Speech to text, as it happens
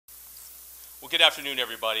Well, good afternoon,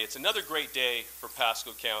 everybody. It's another great day for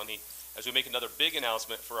Pasco County as we make another big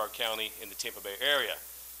announcement for our county in the Tampa Bay area.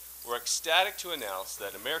 We're ecstatic to announce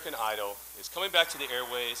that American Idol is coming back to the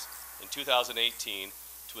airways in 2018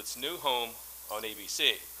 to its new home on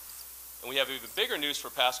ABC. And we have even bigger news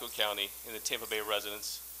for Pasco County and the Tampa Bay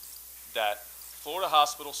residents that Florida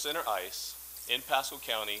Hospital Center Ice in Pasco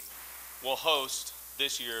County will host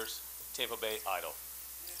this year's Tampa Bay Idol.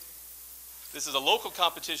 This is a local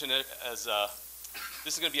competition this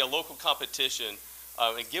is going to be a local competition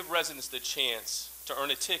and give residents the chance to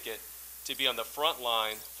earn a ticket to be on the front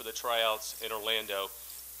line for the tryouts in Orlando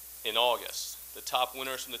in August. The top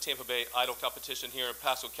winners from the Tampa Bay Idol competition here in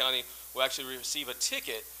Pasco County will actually receive a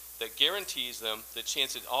ticket that guarantees them the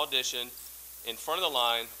chance to audition in front of the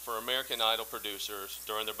line for American Idol producers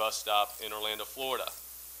during their bus stop in Orlando, Florida.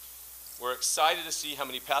 We're excited to see how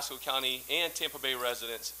many Pasco County and Tampa Bay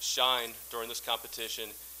residents shine during this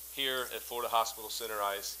competition here at Florida Hospital Center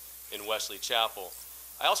Ice in Wesley Chapel.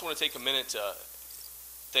 I also want to take a minute to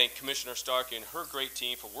thank Commissioner Starkey and her great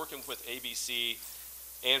team for working with ABC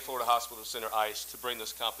and Florida Hospital Center Ice to bring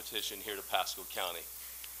this competition here to Pasco County.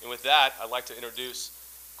 And with that, I'd like to introduce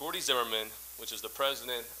Gordy Zimmerman, which is the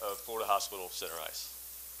president of Florida Hospital Center Ice.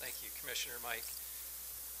 Thank you, Commissioner Mike.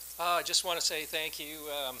 I just want to say thank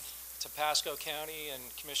you to Pasco County and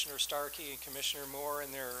Commissioner Starkey and Commissioner Moore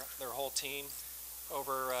and their whole team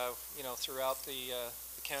over throughout the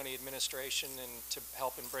county administration and to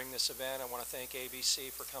help and bring this event. I want to thank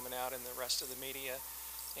ABC for coming out and the rest of the media.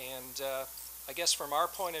 And I guess from our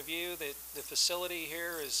point of view, the facility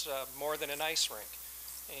here is more than an ice rink.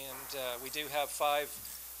 And we do have 5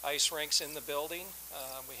 ice rinks in the building.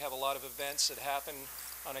 We have a lot of events that happen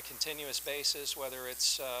on a continuous basis, whether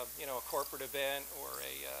it's a corporate event or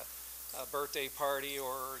a birthday party,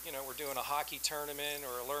 or we're doing a hockey tournament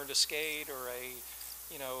or a learn to skate or a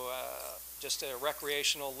just a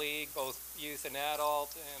recreational league, both youth and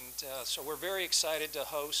adult. And so we're very excited to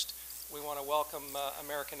host. We want to welcome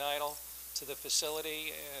American Idol to the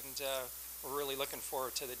facility, and we're really looking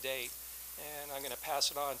forward to the date. And I'm going to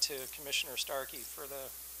pass it on to Commissioner Starkey for the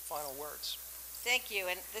final words. Thank you,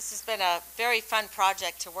 and this has been a very fun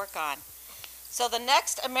project to work on. So the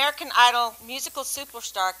next American Idol musical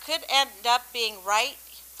superstar could end up being right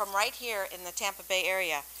here in the Tampa Bay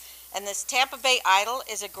area. And this Tampa Bay Idol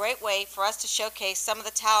is a great way for us to showcase some of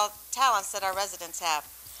the talents that our residents have.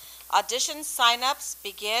 Audition sign-ups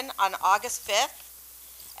begin on August 5th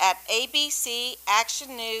at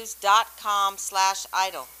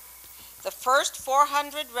abcactionnews.com/idol. The first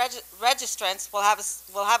 400 registrants will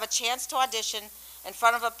have a chance to audition in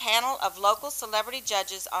front of a panel of local celebrity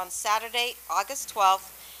judges on Saturday, August 12th,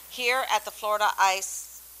 here at the Florida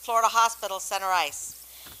Hospital Center Ice.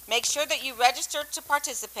 Make sure that you register to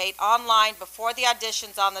participate online before the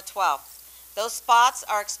auditions on the 12th. Those spots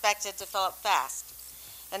are expected to fill up fast.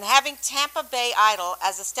 And having Tampa Bay Idol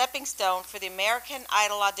as a stepping stone for the American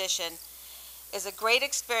Idol audition is a great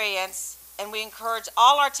experience, and we encourage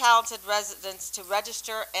all our talented residents to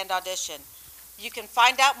register and audition. You can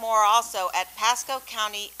find out more also at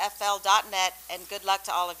pascocountyfl.net, and good luck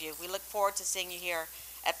to all of you. We look forward to seeing you here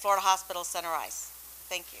at Florida Hospital Center Ice.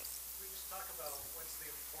 Thank you. Can we just talk about what's the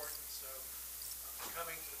importance of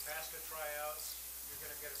coming to the Pasco tryouts? You're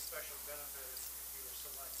going to get a special benefit if you were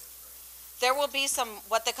selected, right? There will be some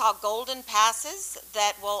what they call golden passes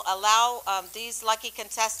that will allow these lucky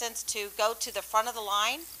contestants to go to the front of the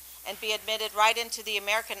line and be admitted right into the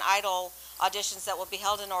American Idol auditions that will be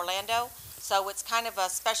held in Orlando. So it's kind of a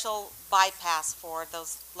special bypass for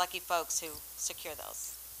those lucky folks who secure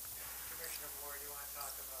those. Commissioner Moore, do you want to talk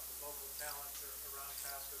about the local talents around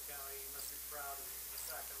Pasco County? You must be proud of the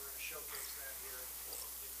fact that we're going to showcase that here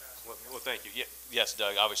in Pasco County. Well, thank you. Yes,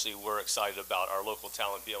 Doug, obviously we're excited about our local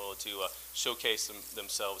talent being able to showcase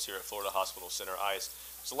themselves here at Florida Hospital Center Ice.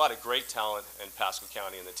 There's a lot of great talent in Pasco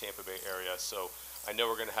County and the Tampa Bay area, so I know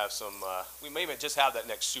we're going to have some, we may just have that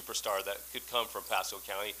next superstar that could come from Pasco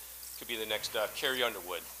County. Could be the next Carrie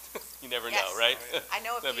Underwood. You never know, right? I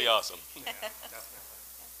know a That'd few. be awesome. Yeah, definitely.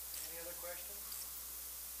 Any other questions?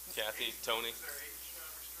 Kathy, Tony? Is there age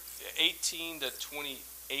restriction? 18 to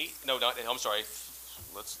 28. No, not, I'm sorry.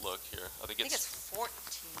 Let's look here. I think it's it's 14.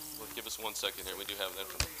 Well, give us 1 second here. We do have that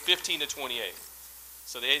from 15 to 28.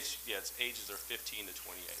 So the age, its ages are 15 to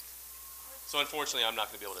 28. So unfortunately, I'm not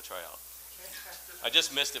going to be able to try out. I just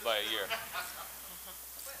missed it by a year.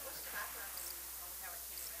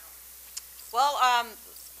 Well,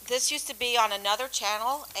 this used to be on another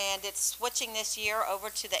channel, and it's switching this year over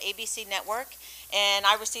to the ABC network. And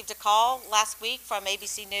I received a call last week from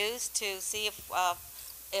ABC News to see if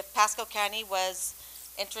Pasco County was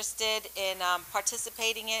interested in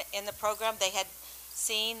participating in the program. They had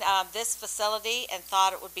seen this facility and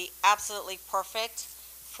thought it would be absolutely perfect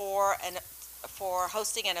for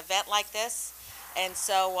hosting an event like this. And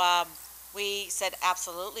so we said,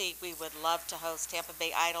 absolutely, we would love to host Tampa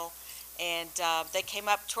Bay Idol. And they came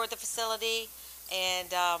up, toured the facility,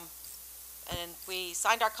 and we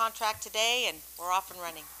signed our contract today, and we're off and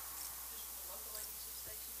running.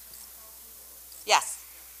 Yes,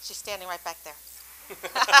 she's standing right back there. And my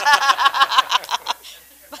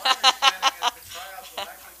understanding is the tryouts will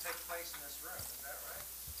actually take place in this room, is that right?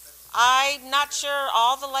 I'm not sure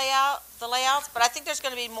all the layouts, but I think there's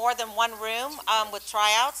going to be more than one room with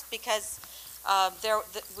tryouts, because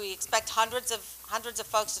we expect hundreds of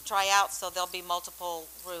folks to try out, so there'll be multiple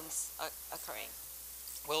rooms occurring.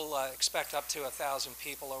 We'll expect up to 1,000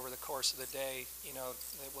 people over the course of the day,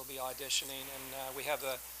 that will be auditioning, and we have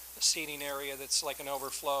a seating area that's like an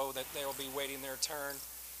overflow that they'll be waiting their turn.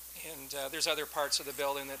 And there's other parts of the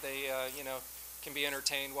building that they, can be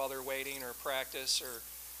entertained while they're waiting or practice, or,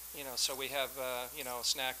 so we have, a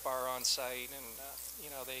snack bar on site, and,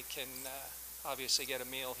 they can obviously get a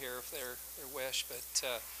meal here if their wish.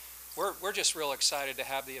 But we're just real excited to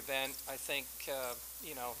have the event. I think,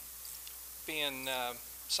 being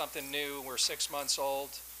something new, we're 6 months old.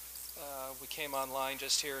 We came online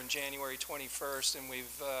just here in January 21st, and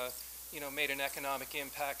we've made an economic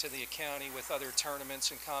impact to the county with other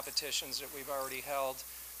tournaments and competitions that we've already held.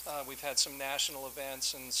 We've had some national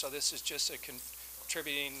events, and so this is just a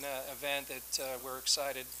contributing event that we're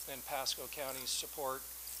excited, and Pasco County's support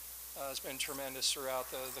has been tremendous throughout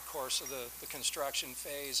the course of the construction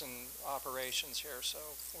phase and operations here, so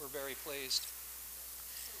we're very pleased.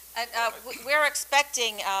 And we're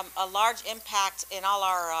expecting a large impact in all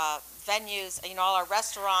our venues, all our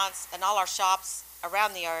restaurants and all our shops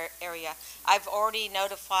around the area. I've already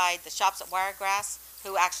notified the shops at Wiregrass,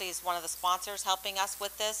 who actually is one of the sponsors helping us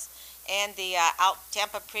with this, and the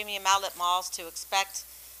Tampa Premium Outlet Malls to expect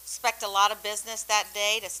a lot of business that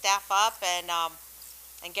day, to staff up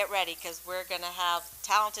and get ready, because we're going to have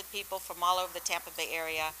talented people from all over the Tampa Bay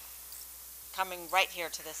area coming right here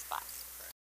to this spot.